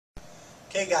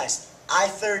Okay guys,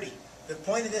 I-30. The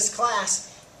point of this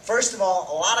class, first of all,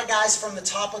 a lot of guys from the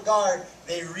top of guard,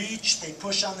 they reach, they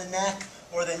push on the neck,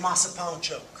 or they masapão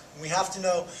choke. We have to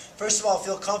know, first of all,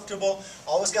 feel comfortable.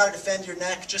 Always got to defend your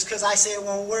neck. Just because I say it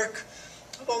won't work,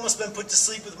 I've almost been put to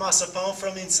sleep with masapão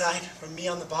from inside, from me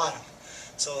on the bottom.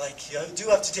 So like, you do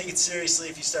have to take it seriously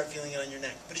if you start feeling it on your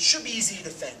neck. But it should be easy to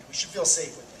defend. We should feel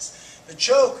safe with this. The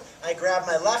choke, I grab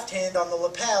my left hand on the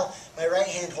lapel, my right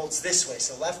hand holds this way.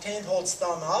 So left hand holds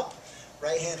thumb up,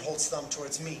 right hand holds thumb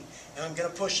towards me. And I'm going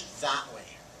to push that way.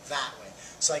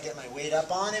 So I get my weight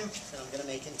up on him, and I'm going to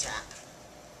make him tap.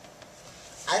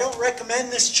 I don't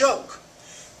recommend this choke,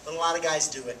 but a lot of guys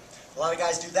do it. A lot of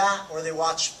guys do that, or they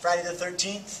watch Friday the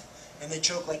 13th, and they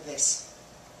choke like this.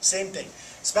 Same thing.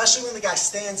 Especially when the guy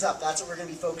stands up. That's what we're going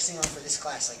to be focusing on for this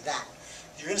class, like that.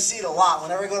 You're going to see it a lot.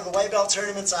 Whenever I go to the white belt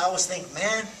tournaments, I always think,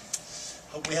 man,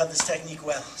 hope we have this technique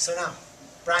well. So now,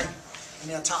 Brian, give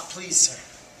me on top, please, sir.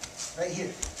 Right here.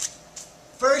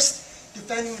 First,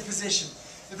 defending the position.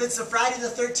 If it's the Friday the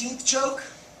 13th choke,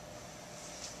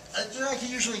 I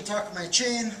can usually tuck my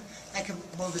chin, I can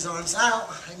move his arms out,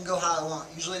 I can go how I want.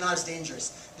 Usually not as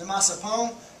dangerous. The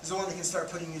masapão is the one that can start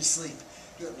putting you to sleep.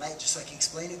 Do it light just so I can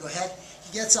explain it. Go ahead.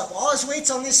 He gets up. All his weight's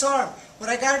on this arm. What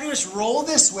I got to do is roll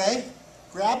this way,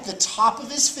 grab the top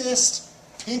of his fist,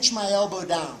 pinch my elbow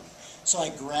down. So I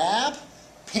grab,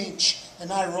 pinch, and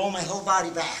now I roll my whole body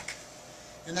back.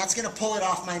 And that's going to pull it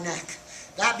off my neck.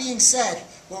 That being said,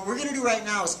 what we're going to do right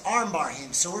now is armbar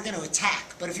him, so we're going to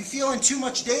attack. But if you feel in too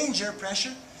much danger,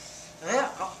 pressure,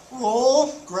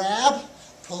 roll, grab,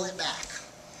 pull it back.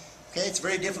 Okay, it's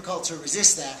very difficult to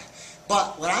resist that.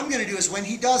 But what I'm going to do is when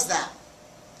he does that,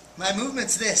 my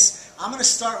movement's this. I'm going to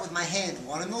start with my hand,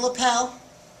 one on the lapel,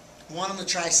 one on the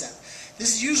tricep.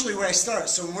 This is usually where I start.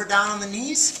 So when we're down on the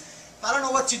knees, if I don't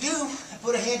know what to do, I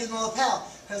put a hand in the lapel.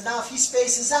 Because now if he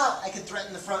spaces out, I can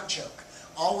threaten the front choke.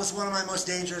 Always one of my most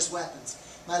dangerous weapons.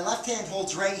 My left hand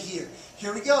holds right here.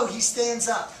 Here we go. He stands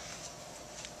up.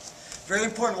 Very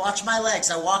important. Watch my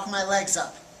legs. I walk my legs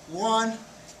up. 1,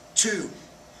 2.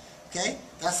 Okay?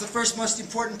 That's the first most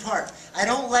important part. I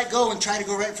don't let go and try to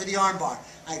go right for the armbar.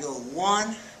 I go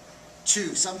 1,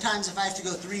 2. Sometimes if I have to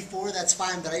go 3, 4, that's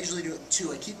fine, but I usually do it in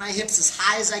 2. I keep my hips as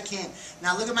high as I can.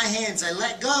 Now look at my hands. I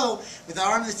let go with the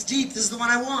arm that's deep. This is the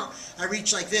one I want. I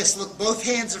reach like this. Look, both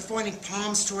hands are pointing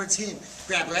palms towards him.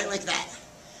 Grab right like that.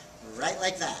 Right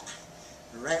like that.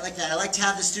 Right like that. I like to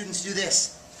have the students do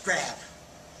this. Grab.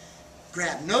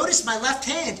 Grab. Notice my left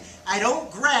hand. I don't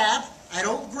grab.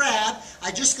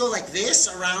 I just go like this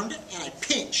around it and I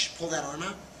pinch. Pull that arm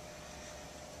out.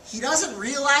 He doesn't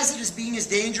realize it as being as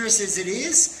dangerous as it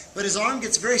is, but his arm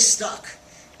gets very stuck.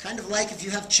 Kind of like if you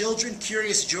have children,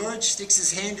 Curious George sticks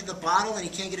his hand in the bottle and he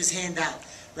can't get his hand out.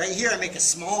 Right here I make a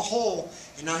small hole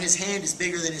and now his hand is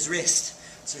bigger than his wrist.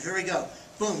 So here we go.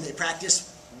 Boom, they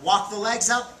practice. Walk the legs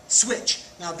up, switch.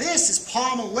 Now this is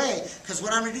palm away because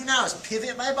what I'm going to do now is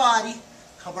pivot my body,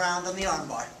 come around on the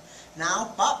armbar.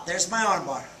 Now, bop, there's my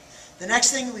armbar. The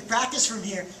next thing that we practice from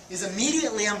here is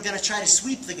immediately I'm going to try to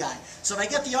sweep the guy. So if I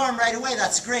get the arm right away,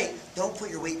 that's great. Don't put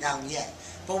your weight down yet.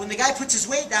 But when the guy puts his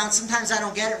weight down, sometimes I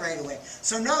don't get it right away.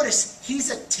 So notice,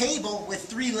 he's a table with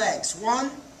 3 legs. 1,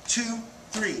 2,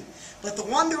 3. But the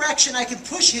one direction I can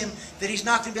push him that he's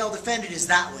not going to be able to defend it is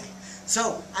that way.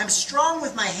 So I'm strong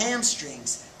with my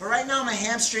hamstrings, but right now my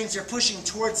hamstrings are pushing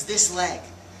towards this leg.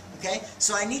 Okay?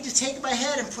 So I need to take my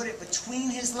head and put it between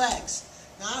his legs.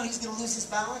 Now he's going to lose his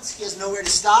balance. He has nowhere to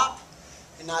stop.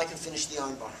 And now I can finish the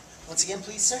armbar. Once again,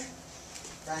 please, sir.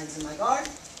 Brian's in my guard.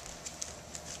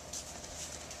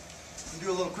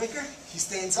 Do a little quicker. He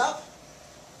stands up.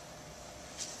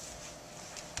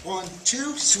 1,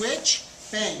 2, switch.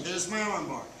 Bang. There's my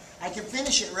armbar. I can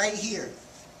finish it right here.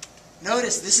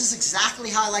 Notice, this is exactly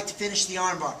how I like to finish the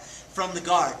armbar. From the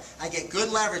guard. I get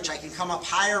good leverage. I can come up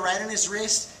higher right on his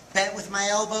wrist. Bent with my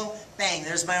elbow, bang,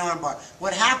 there's my armbar.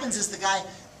 What happens is the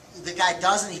guy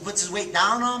doesn't, he puts his weight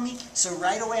down on me, so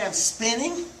right away I'm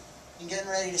spinning and getting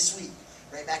ready to sweep.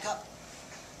 Right back up.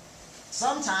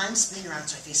 Sometimes, spin around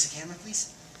so I face the camera,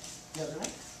 please. The other way.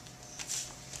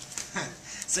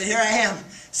 So here I am.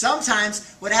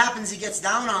 Sometimes what happens, he gets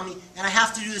down on me and I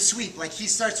have to do the sweep. Like he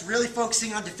starts really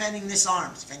focusing on defending this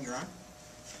arm. Defend your arm.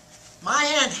 My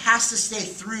hand has to stay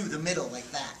through the middle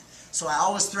like that. So I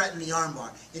always threaten the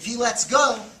armbar. If he lets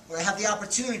go, where I have the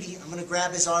opportunity, I'm going to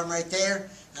grab his arm right there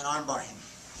and armbar him.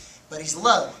 But he's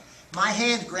low. My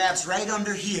hand grabs right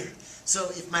under here. So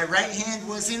if my right hand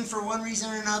was in for one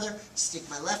reason or another, stick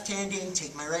my left hand in,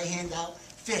 take my right hand out,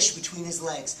 fish between his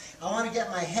legs. I want to get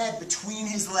my head between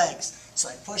his legs. So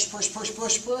I push, push, push,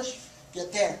 push, push,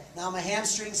 get there. Now my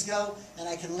hamstrings go and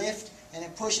I can lift and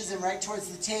it pushes him right towards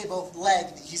the table leg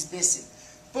that he's missing.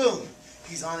 Boom!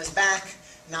 He's on his back.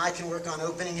 Now I can work on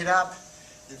opening it up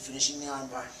and finishing the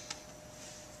armbar.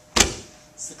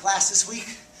 It's the class this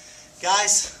week.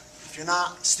 Guys, if you're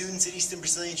not students at Easton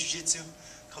Brazilian Jiu Jitsu,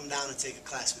 come down and take a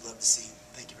class. We'd love to see you.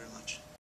 Thank you very much.